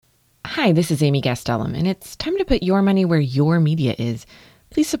Hi, this is Amy Gastelum, and it's time to put your money where your media is.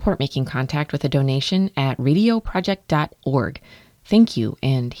 Please support Making Contact with a donation at radioproject.org. Thank you,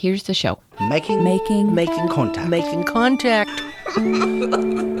 and here's the show. Making contact. Making contact.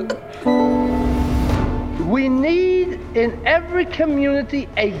 We need in every community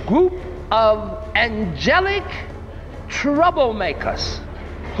a group of angelic troublemakers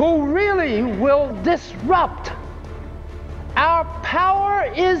who really will disrupt. Our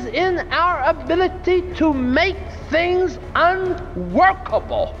power is in our ability to make things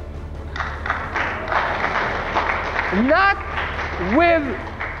unworkable. Not with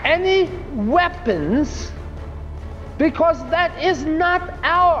any weapons, because that is not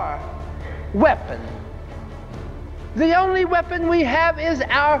our weapon. The only weapon we have is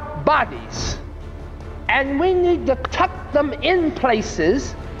our bodies. And we need to tuck them in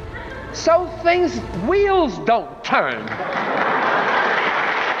places so wheels don't turn.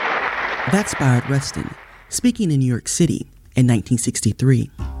 That's Bayard Rustin, speaking in New York City in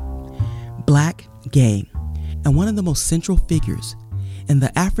 1963. Black, gay, and one of the most central figures in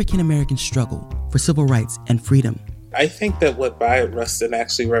the African-American struggle for civil rights and freedom. I think that what Bayard Rustin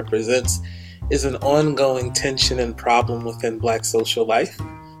actually represents is an ongoing tension and problem within Black social life,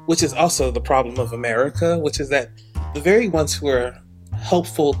 which is also the problem of America, which is that the very ones who are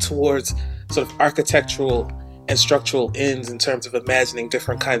helpful towards sort of architectural and structural ends in terms of imagining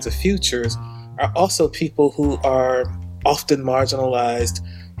different kinds of futures are also people who are often marginalized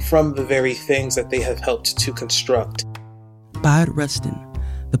from the very things that they have helped to construct. Bayard Rustin,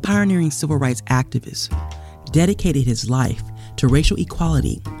 the pioneering civil rights activist, dedicated his life to racial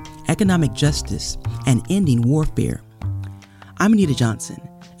equality, economic justice, and ending warfare. I'm Anita Johnson,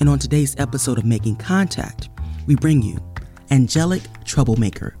 and on today's episode of Making Contact, we bring you Angelic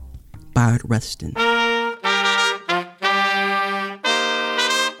Troublemaker, Bayard Rustin.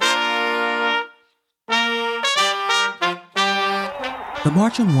 The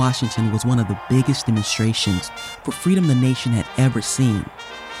March on Washington was one of the biggest demonstrations for freedom the nation had ever seen.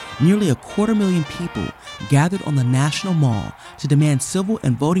 Nearly 250,000 people gathered on the National Mall to demand civil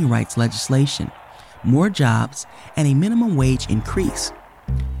and voting rights legislation, more jobs, and a minimum wage increase.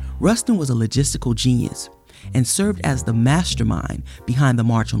 Rustin was a logistical genius and served as the mastermind behind the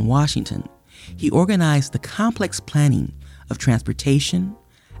March on Washington. He organized the complex planning of transportation,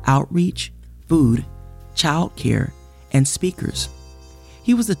 outreach, food, child care, and speakers.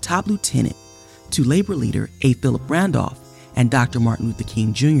 He was the top lieutenant to labor leader A. Philip Randolph and Dr. Martin Luther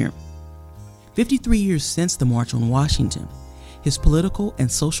King Jr. 53 years since the March on Washington, his political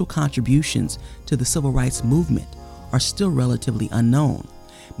and social contributions to the civil rights movement are still relatively unknown,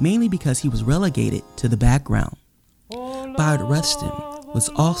 mainly because he was relegated to the background. Bayard Rustin was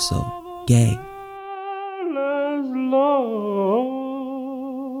also gay.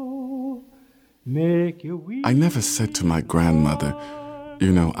 I never said to my grandmother,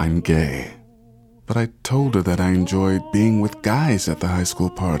 I'm gay. But I told her that I enjoyed being with guys at the high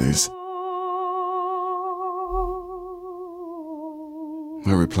school parties.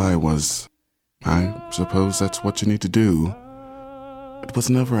 Her reply was, I suppose that's what you need to do. It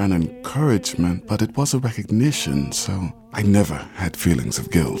was never an encouragement, but it was a recognition, so I never had feelings of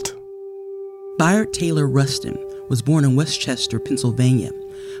guilt. Bayard Taylor Rustin was born in Westchester, Pennsylvania,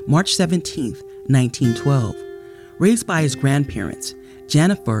 March 17, 1912. Raised by his grandparents,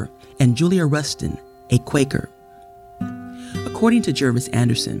 Jennifer and Julia Rustin, a Quaker. According to Jervis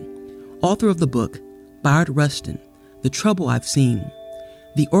Anderson, author of the book Bayard Rustin, The Trouble I've Seen,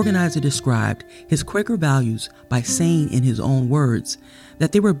 the organizer described his Quaker values by saying in his own words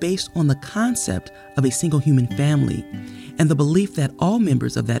that they were based on the concept of a single human family and the belief that all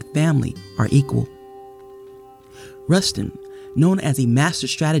members of that family are equal. Rustin, known as a master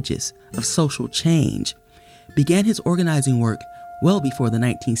strategist of social change, began his organizing work well before the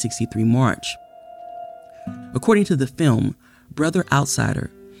 1963 March. According to the film Brother Outsider,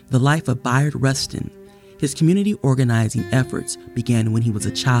 The Life of Bayard Rustin, his community organizing efforts began when he was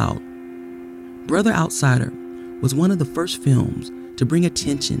a child. Brother Outsider was one of the first films to bring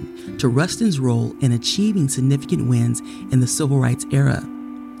attention to Rustin's role in achieving significant wins in the civil rights era.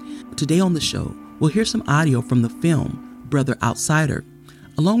 Today on the show, we'll hear some audio from the film Brother Outsider,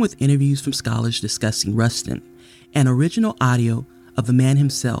 along with interviews from scholars discussing Rustin, and original audio of the man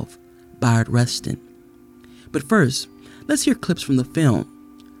himself, Bayard Rustin. But first, let's hear clips from the film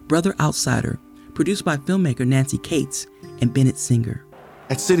Brother Outsider, produced by filmmaker Nancy Cates and Bennett Singer.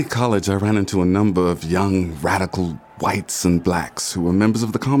 At City College, I ran into a number of young, radical whites and blacks who were members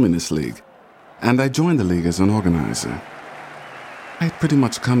of the Communist League, and I joined the League as an organizer. I'd pretty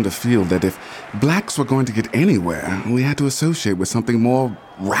much come to feel that if blacks were going to get anywhere, we had to associate with something more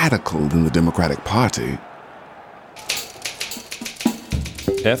radical than the Democratic Party.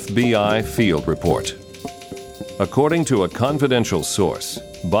 FBI Field Report. According to a confidential source,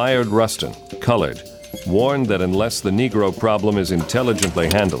 Bayard Rustin, colored, warned that unless the Negro problem is intelligently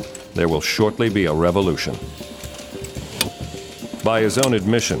handled, there will shortly be a revolution. By his own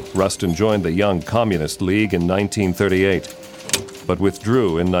admission, Rustin joined the Young Communist League in 1938, but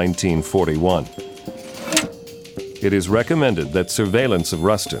withdrew in 1941. It is recommended that surveillance of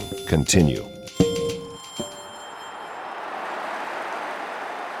Rustin continue.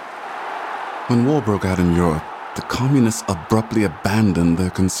 When war broke out in Europe, the communists abruptly abandoned their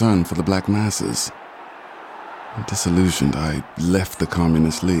concern for the black masses. Disillusioned, I left the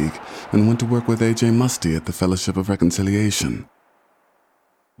Communist League and went to work with A.J. Musty at the Fellowship of Reconciliation.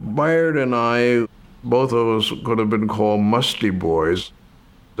 Bayard and I, both of us could have been called Musty Boys.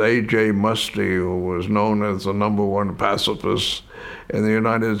 A.J. Musty, who was known as the #1 pacifist in the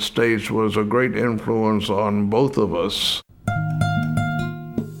United States, was a great influence on both of us.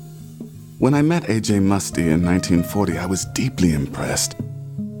 When I met A.J. Musty in 1940, I was deeply impressed.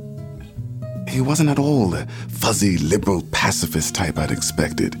 He wasn't at all the fuzzy, liberal pacifist type I'd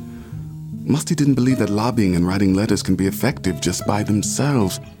expected. Musty didn't believe that lobbying and writing letters can be effective just by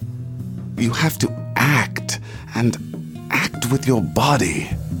themselves. You have to act, and act with your body.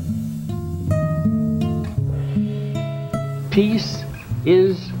 Peace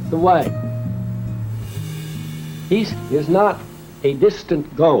is the way. Peace is not a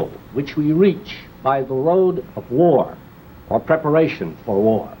distant goal which we reach by the road of war or preparation for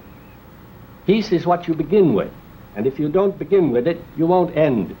war. Peace is what you begin with, and if you don't begin with it, you won't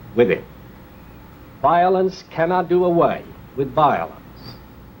end with it. Violence cannot do away with violence.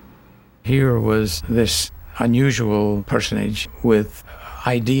 Here was this unusual personage with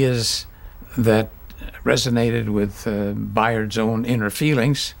ideas that resonated with Bayard's own inner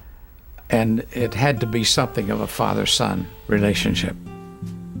feelings, and it had to be something of a father-son relationship,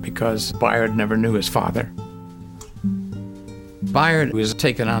 because Bayard never knew his father. Bayard was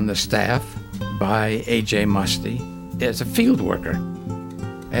taken on the staff by A.J. Musty as a field worker,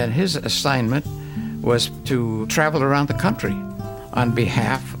 and his assignment was to travel around the country on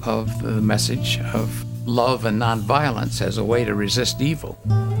behalf of the message of love and nonviolence as a way to resist evil.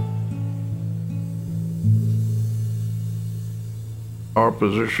 Our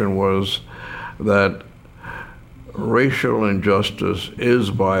position was that racial injustice is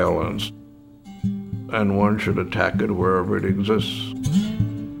violence, and one should attack it wherever it exists.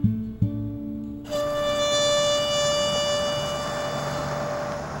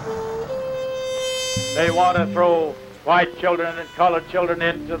 They want to throw white children and colored children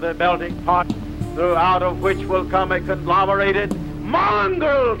into the melting pot, out of which will come a conglomerated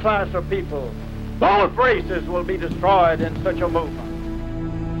mongrel class of people. Both races will be destroyed in such a movement.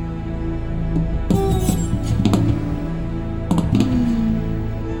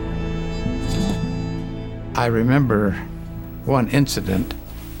 I remember one incident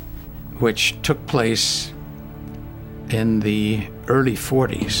which took place in the early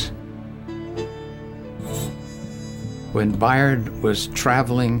 40s when Bayard was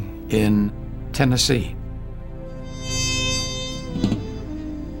traveling in Tennessee.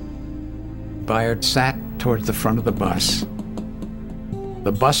 Bayard sat toward the front of the bus.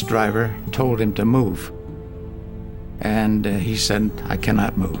 The bus driver told him to move, and he said, "I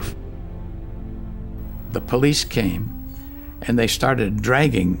cannot move." The police came, and they started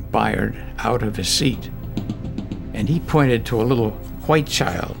dragging Bayard out of his seat. And he pointed to a little white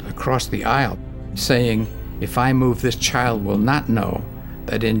child across the aisle, saying, "If I move, this child will not know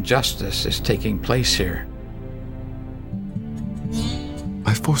that injustice is taking place here."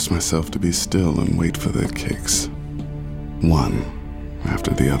 I forced myself to be still and wait for their kicks, one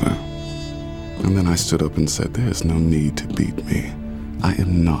after the other. And then I stood up and said, "There is no need to beat me. I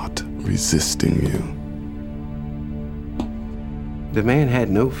am not resisting you." The man had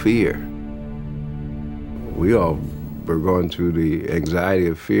no fear. We all were going through the anxiety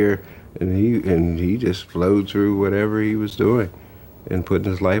of fear, and he just flowed through whatever he was doing and putting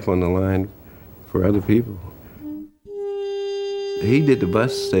his life on the line for other people. He did the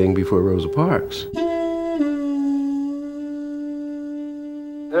bus thing before Rosa Parks.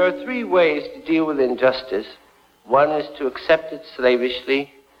 There are three ways to deal with injustice. One is to accept it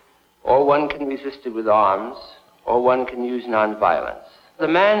slavishly, or one can resist it with arms, or one can use nonviolence. The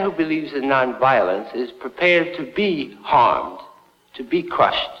man who believes in nonviolence is prepared to be harmed, to be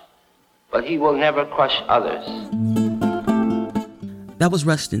crushed, but he will never crush others. That was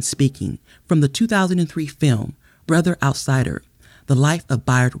Rustin speaking from the 2003 film Brother Outsider, The Life of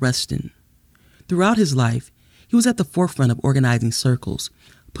Bayard Rustin. Throughout his life, he was at the forefront of organizing circles,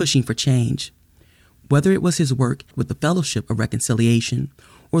 pushing for change. Whether it was his work with the Fellowship of Reconciliation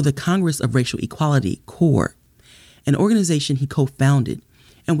or the Congress of Racial Equality, ENCORE, an organization he co-founded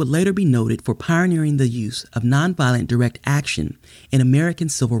and would later be noted for pioneering the use of nonviolent direct action in American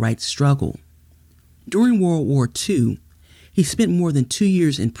civil rights struggle. During World War II, he spent more than 2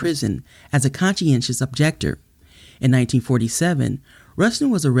 years in prison as a conscientious objector. In 1947, Rustin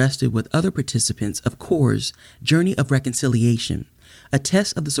was arrested with other participants of ENCORE's Journey of Reconciliation, a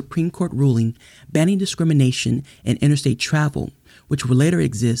test of the Supreme Court ruling banning discrimination in interstate travel, which would later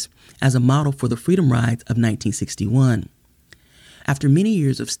exist as a model for the Freedom Rides of 1961. After many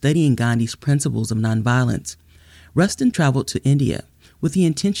years of studying Gandhi's principles of nonviolence, Rustin traveled to India with the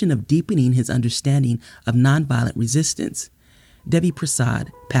intention of deepening his understanding of nonviolent resistance. Debbie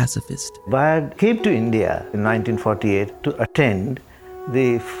Prasad, pacifist. Bayard came to India in 1948 to attend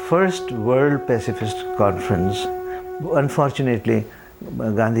the first World Pacifist Conference. Unfortunately,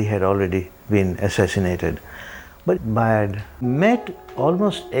 Gandhi had already been assassinated. But Bayard met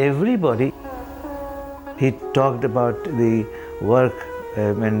almost everybody. He talked about the work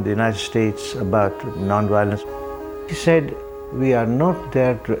in the United States about nonviolence. He said, we are not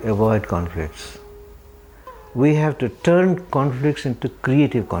there to avoid conflicts. We have to turn conflicts into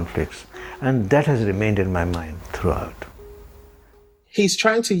creative conflicts. And that has remained in my mind throughout. He's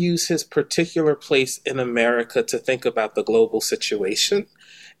trying to use his particular place in America to think about the global situation.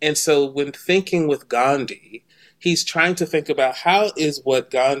 And so when thinking with Gandhi, he's trying to think about how is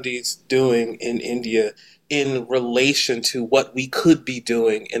what Gandhi's doing in India in relation to what we could be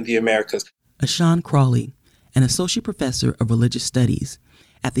doing in the Americas. Ashan Crawley, an associate professor of religious studies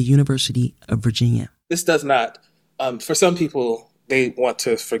at the University of Virginia. This does not, for some people, they want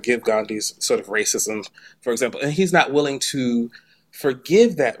to forgive Gandhi's sort of racism, for example, and he's not willing to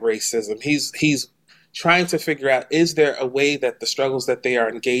forgive that racism. He's trying to figure out, is there a way that the struggles that they are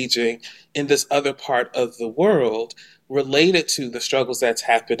engaging in this other part of the world related to the struggles that's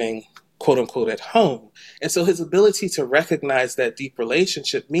happening, quote unquote, at home? And so his ability to recognize that deep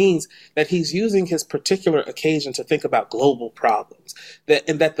relationship means that he's using his particular occasion to think about global problems,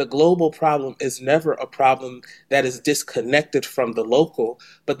 and that the global problem is never a problem that is disconnected from the local,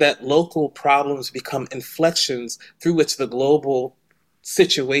 but that local problems become inflections through which the global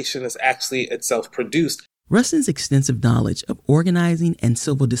situation is actually itself produced. Rustin's extensive knowledge of organizing and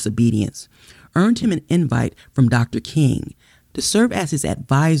civil disobedience earned him an invite from Dr. King to serve as his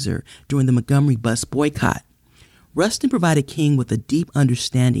advisor during the Montgomery bus boycott. Rustin provided King with a deep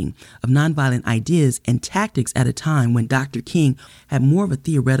understanding of nonviolent ideas and tactics at a time when Dr. King had more of a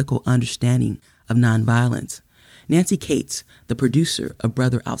theoretical understanding of nonviolence. Nancy Cates, the producer of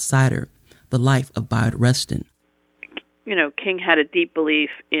Brother Outsider, The Life of Bayard Rustin. King had a deep belief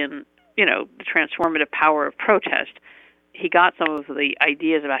in, the transformative power of protest. He got some of the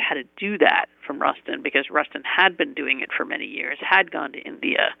ideas about how to do that from Rustin because Rustin had been doing it for many years, had gone to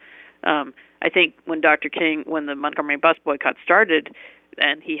India. I think when the Montgomery bus boycott started,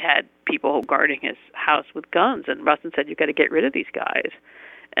 and he had people guarding his house with guns, and Rustin said, you've got to get rid of these guys.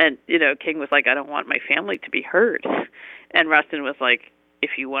 And, King was like, I don't want my family to be hurt. And Rustin was like,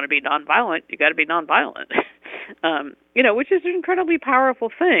 if you want to be nonviolent, you got to be nonviolent. Which is an incredibly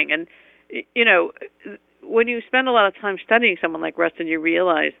powerful thing. And, when you spend a lot of time studying someone like Rustin, you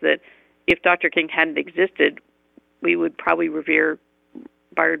realize that if Dr. King hadn't existed, we would probably revere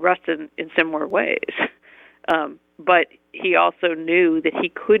Bayard Rustin in similar ways. But he also knew that he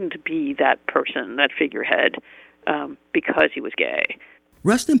couldn't be that person, that figurehead, because he was gay.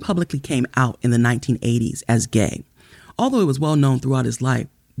 Rustin publicly came out in the 1980s as gay, although it was well known throughout his life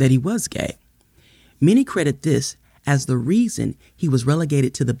that he was gay. Many credit this as the reason he was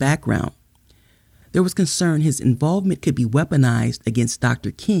relegated to the background. There was concern his involvement could be weaponized against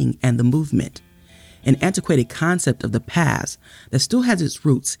Dr. King and the movement, an antiquated concept of the past that still has its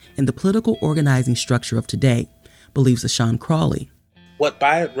roots in the political organizing structure of today, believes Ashan Crawley. What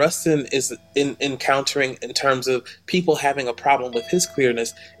Bayard Rustin is encountering in terms of people having a problem with his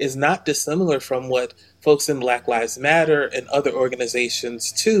queerness is not dissimilar from what folks in Black Lives Matter and other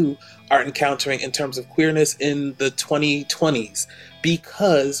organizations too are encountering in terms of queerness in the 2020s,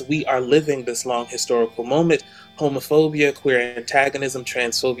 because we are living this long historical moment. Homophobia, queer antagonism,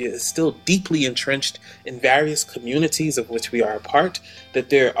 transphobia is still deeply entrenched in various communities of which we are a part, that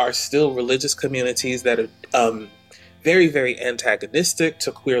there are still religious communities that are very, very antagonistic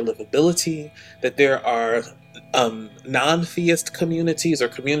to queer livability, that there are non-theist communities or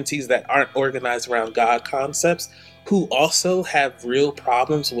communities that aren't organized around God concepts. who also have real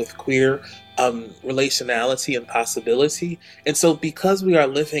problems with queer relationality and possibility. And so because we are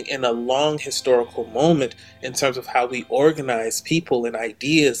living in a long historical moment in terms of how we organize people and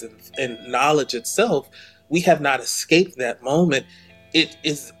ideas and knowledge itself, we have not escaped that moment. It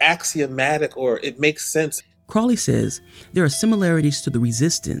is axiomatic, or it makes sense. Crawley says there are similarities to the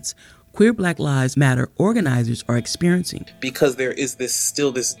resistance queer Black Lives Matter organizers are experiencing. Because there is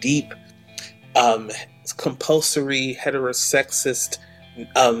still this deep, compulsory, heterosexist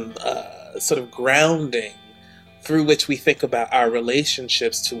sort of grounding through which we think about our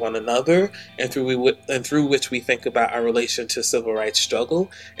relationships to one another, and through which we think about our relation to civil rights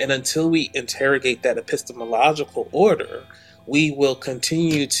struggle. And until we interrogate that epistemological order, we will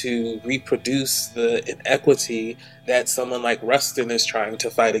continue to reproduce the inequity that someone like Rustin is trying to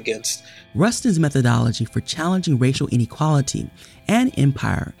fight against. Rustin's methodology for challenging racial inequality and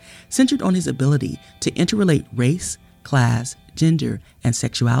empire centered on his ability to interrelate race, class, gender, and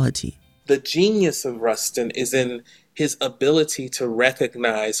sexuality. The genius of Rustin is in his ability to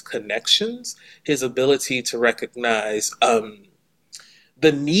recognize connections, his ability to recognize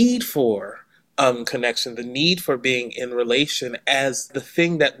the need for connection, the need for being in relation as the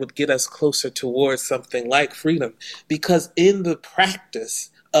thing that would get us closer towards something like freedom. Because in the practice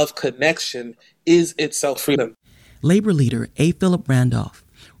of connection is itself freedom. Labor leader A. Philip Randolph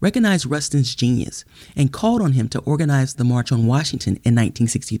recognized Rustin's genius and called on him to organize the March on Washington in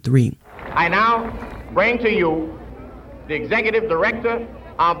 1963. I now bring to you the executive director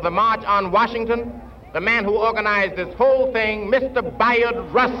of the March on Washington, the man who organized this whole thing, Mr. Bayard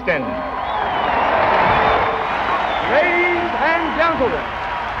Rustin. Ladies and gentlemen,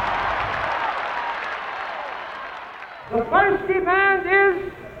 the first demand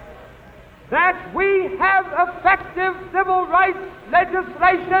is that we have effective civil rights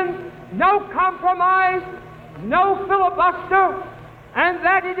legislation, no compromise, no filibuster, and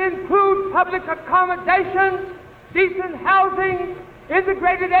that it includes public accommodations, decent housing,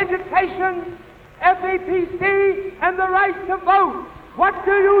 integrated education, FAPC, and the right to vote. What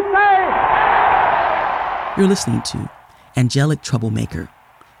do you say? You're listening to Angelic, Troublemaker,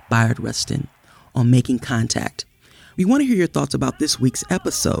 Bayard Rustin, on Making Contact. We want to hear your thoughts about this week's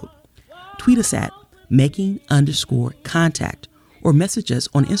episode. Tweet us at making_contact or message us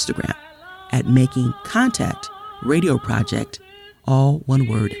on Instagram at Making Contact Radio Project, all one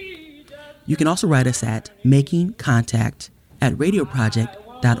word. You can also write us at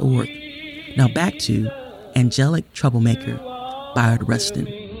makingcontact@radioproject.org. Now back to Angelic, Troublemaker, Bayard Rustin.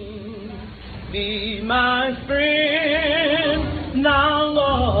 Be my friend, now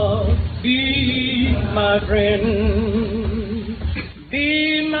Lord, be my friend.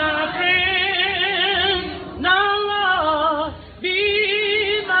 Be my friend, now Lord,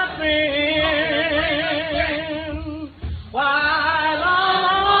 be my friend. While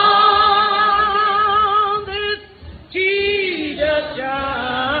on this tedious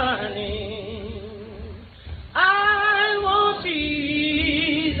journey, I want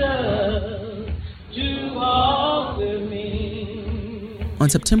Jesus to walk with me. On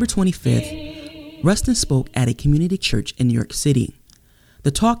September 25th, Rustin spoke at a community church in New York City. The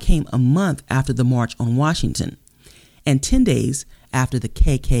talk came a month after the March on Washington, and 10 days after the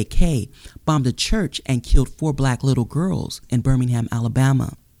KKK bombed a church and killed 4 black little girls in Birmingham,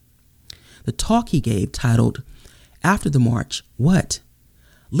 Alabama. The talk he gave, titled After the March, What?,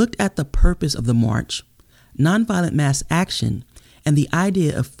 looked at the purpose of the march, nonviolent mass action, and the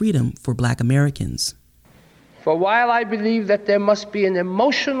idea of freedom for Black Americans. For while I believe that there must be an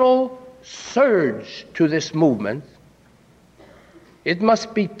emotional surge to this movement, it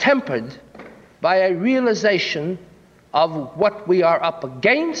must be tempered by a realization of what we are up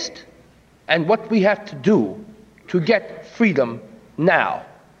against and what we have to do to get freedom now.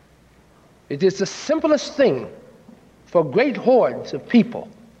 It is the simplest thing for great hordes of people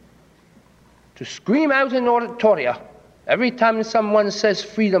to scream out in auditoria every time someone says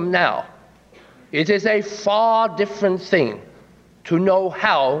freedom now. It is a far different thing to know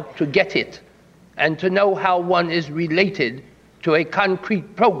how to get it and to know how one is related to a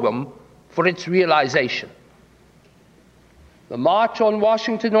concrete program for its realization. The March on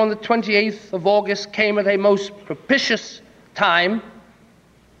Washington on the 28th of August came at a most propitious time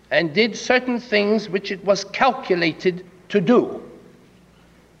and did certain things which it was calculated to do.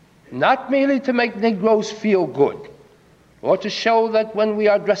 Not merely to make Negroes feel good, or to show that when we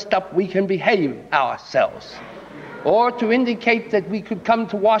are dressed up we can behave ourselves, or to indicate that we could come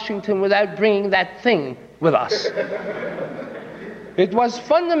to Washington without bringing that thing with us. It was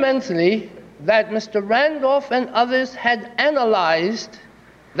fundamentally that Mr. Randolph and others had analyzed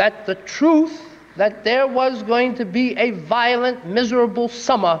that the truth that there was going to be a violent, miserable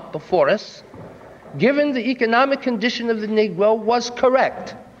summer before us, given the economic condition of the Negro, was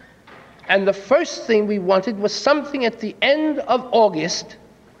correct. And the first thing we wanted was something at the end of August,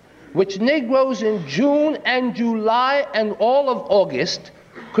 which Negroes in June and July and all of August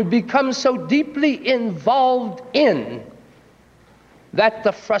could become so deeply involved in that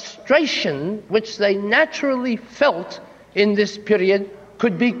the frustration which they naturally felt in this period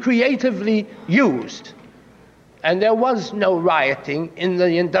could be creatively used. And there was no rioting in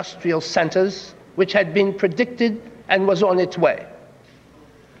the industrial centers, which had been predicted and was on its way.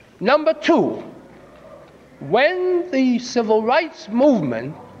 Number two, when the civil rights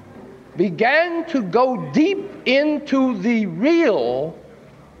movement began to go deep into the real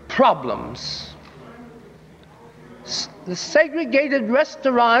problems, the segregated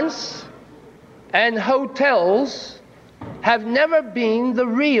restaurants and hotels have never been the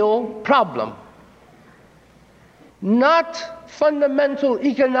real problem. Not fundamental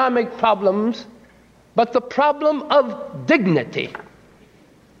economic problems, but the problem of dignity.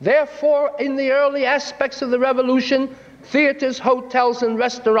 Therefore, in the early aspects of the revolution, theaters, hotels, and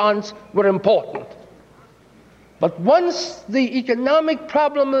restaurants were important. But once the economic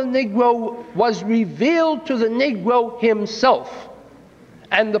problem of the Negro was revealed to the Negro himself,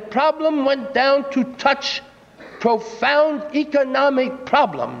 and the problem went down to touch profound economic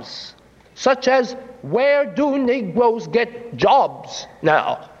problems, such as where do Negroes get jobs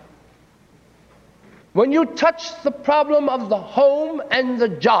now? When you touch the problem of the home and the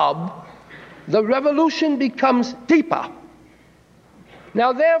job, the revolution becomes deeper.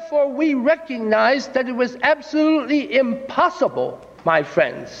 Now, therefore, we recognize that it was absolutely impossible, my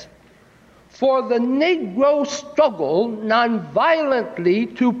friends, for the Negro struggle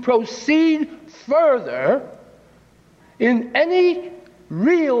nonviolently to proceed further in any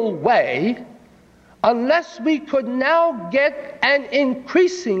real way unless we could now get and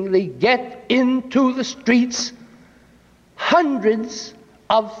increasingly get into the streets hundreds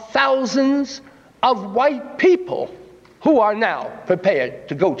of thousands of white people who are now prepared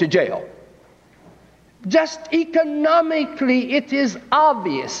to go to jail. Just economically, it is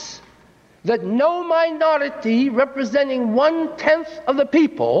obvious that no minority representing 1/10 of the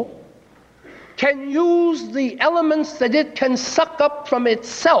people can use the elements that it can suck up from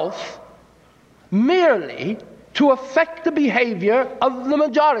itself merely to affect the behavior of the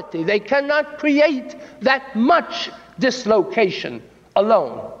majority. They cannot create that much dislocation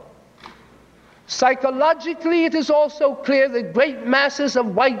alone. Psychologically, it is also clear that great masses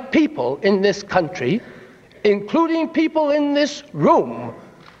of white people in this country, including people in this room,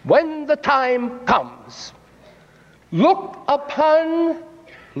 when the time comes, look upon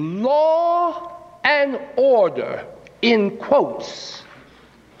law and order, in quotes,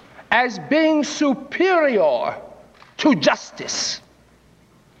 as being superior to justice.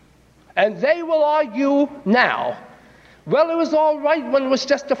 And they will argue now, well, it was all right when it was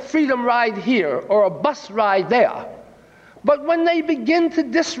just a freedom ride here or a bus ride there. But when they begin to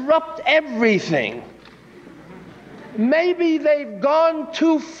disrupt everything, maybe they've gone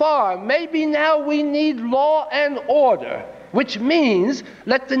too far. Maybe now we need law and order, which means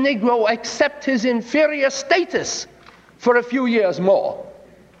let the Negro accept his inferior status for a few years more.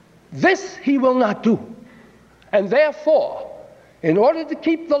 This he will not do. And therefore, in order to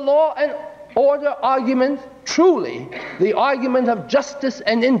keep the law and order argument truly the argument of justice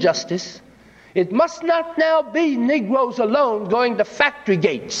and injustice, it must not now be Negroes alone going to factory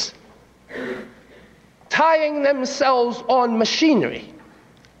gates, tying themselves on machinery,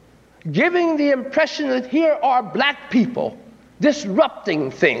 giving the impression that here are black people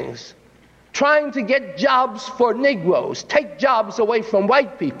disrupting things, trying to get jobs for Negroes, take jobs away from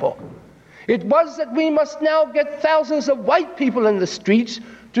white people. It was that we must now get thousands of white people in the streets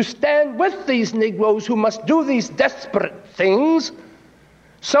to stand with these Negroes who must do these desperate things,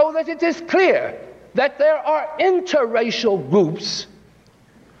 so that it is clear that there are interracial groups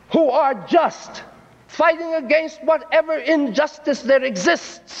who are just fighting against whatever injustice there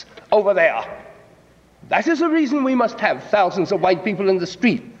exists over there. That is the reason we must have thousands of white people in the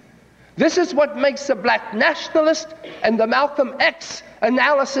street. This is what makes the black nationalist and the Malcolm X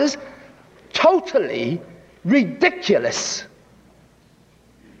analysis totally ridiculous.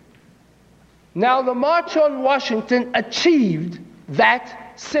 Now, the March on Washington achieved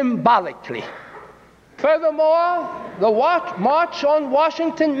that symbolically. Furthermore, the March on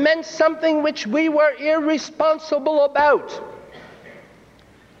Washington meant something which we were irresponsible about.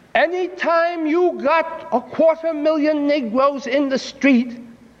 Anytime you got 250,000 Negroes in the street,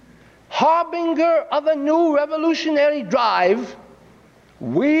 harbinger of a new revolutionary drive,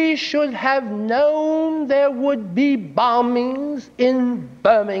 We should have known there would be bombings in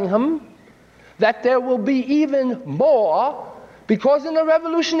Birmingham, that there will be even more, because in a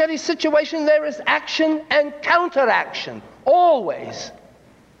revolutionary situation there is action and counteraction, always.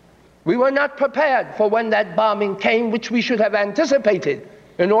 We were not prepared for when that bombing came, which we should have anticipated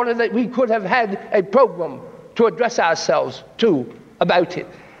in order that we could have had a program to address ourselves to about it.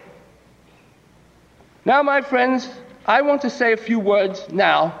 Now, my friends, I want to say a few words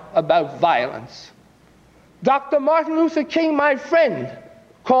now about violence. Dr. Martin Luther King, my friend,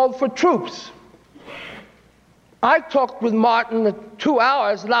 called for troops. I talked with Martin 2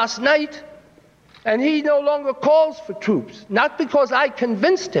 hours last night, and he no longer calls for troops, not because I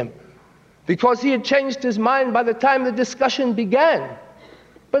convinced him, because he had changed his mind by the time the discussion began.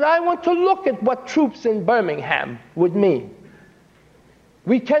 But I want to look at what troops in Birmingham would mean.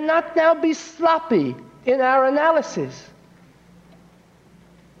 We cannot now be sloppy in our analysis.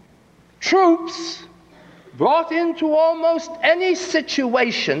 Troops brought into almost any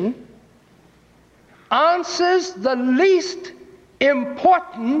situation answers the least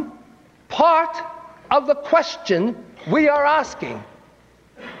important part of the question we are asking.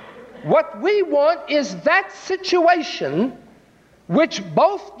 What we want is that situation which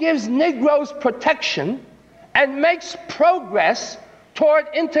both gives Negroes protection and makes progress toward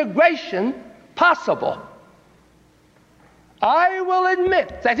integration possible. I will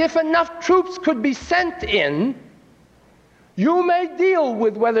admit that if enough troops could be sent in, you may deal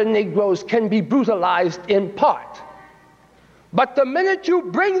with whether Negroes can be brutalized in part. But the minute you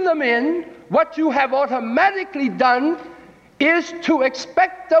bring them in, what you have automatically done is to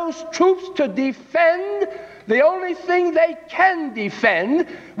expect those troops to defend the only thing they can defend,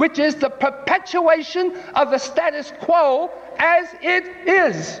 which is the perpetuation of the status quo as it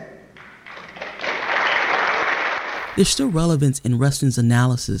is. There's still relevance in Rustin's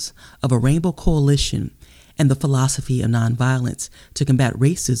analysis of a rainbow coalition and the philosophy of nonviolence to combat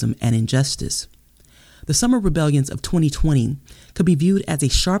racism and injustice. The summer rebellions of 2020 could be viewed as a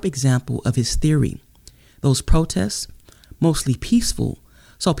sharp example of his theory. Those protests, mostly peaceful,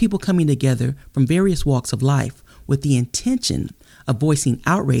 saw people coming together from various walks of life with the intention of voicing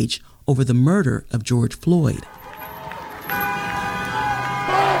outrage over the murder of George Floyd.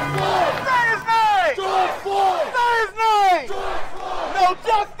 No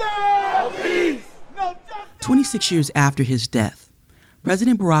justice! No peace! No justice! 26 years after his death,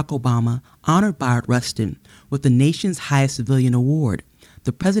 President Barack Obama honored Bayard Rustin with the nation's highest civilian award,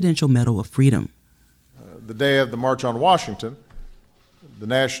 the Presidential Medal of Freedom. The day of the March on Washington, the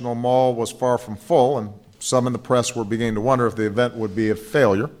National Mall was far from full, and some in the press were beginning to wonder if the event would be a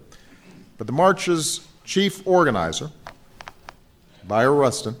failure. But the march's chief organizer, Bayard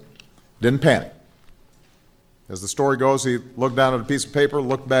Rustin, didn't panic. As the story goes, he looked down at a piece of paper,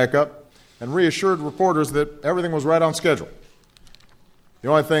 looked back up, and reassured reporters that everything was right on schedule. The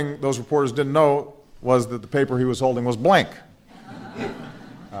only thing those reporters didn't know was that the paper he was holding was blank.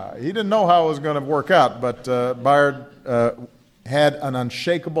 He didn't know how it was going to work out, but Bayard had an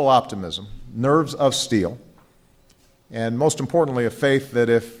unshakable optimism, nerves of steel, and most importantly, a faith that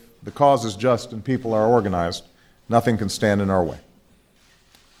if the cause is just and people are organized, nothing can stand in our way.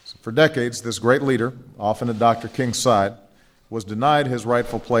 So for decades, this great leader, often at Dr. King's side, was denied his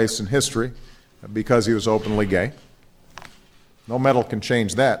rightful place in history because he was openly gay. No medal can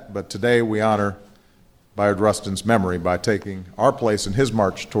change that, but today we honor Bayard Rustin's memory by taking our place in his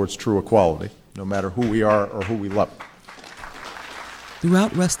march towards true equality, no matter who we are or who we love.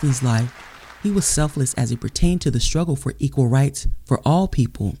 Throughout Rustin's life, he was selfless as it pertained to the struggle for equal rights for all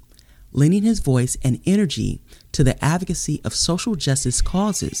people, lending his voice and energy to the advocacy of social justice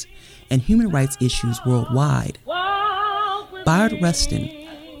causes and human rights issues worldwide. Bayard Rustin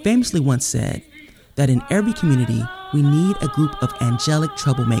famously once said that in every community we need a group of angelic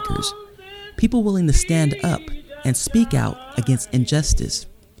troublemakers, people willing to stand up and speak out against injustice.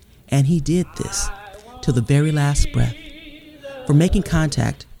 And he did this till the very last breath. For Making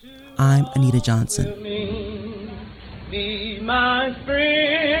Contact, I'm Anita Johnson. Be my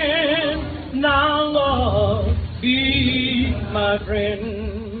friend, now Lord, be my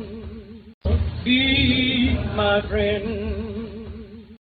friend, be my friend.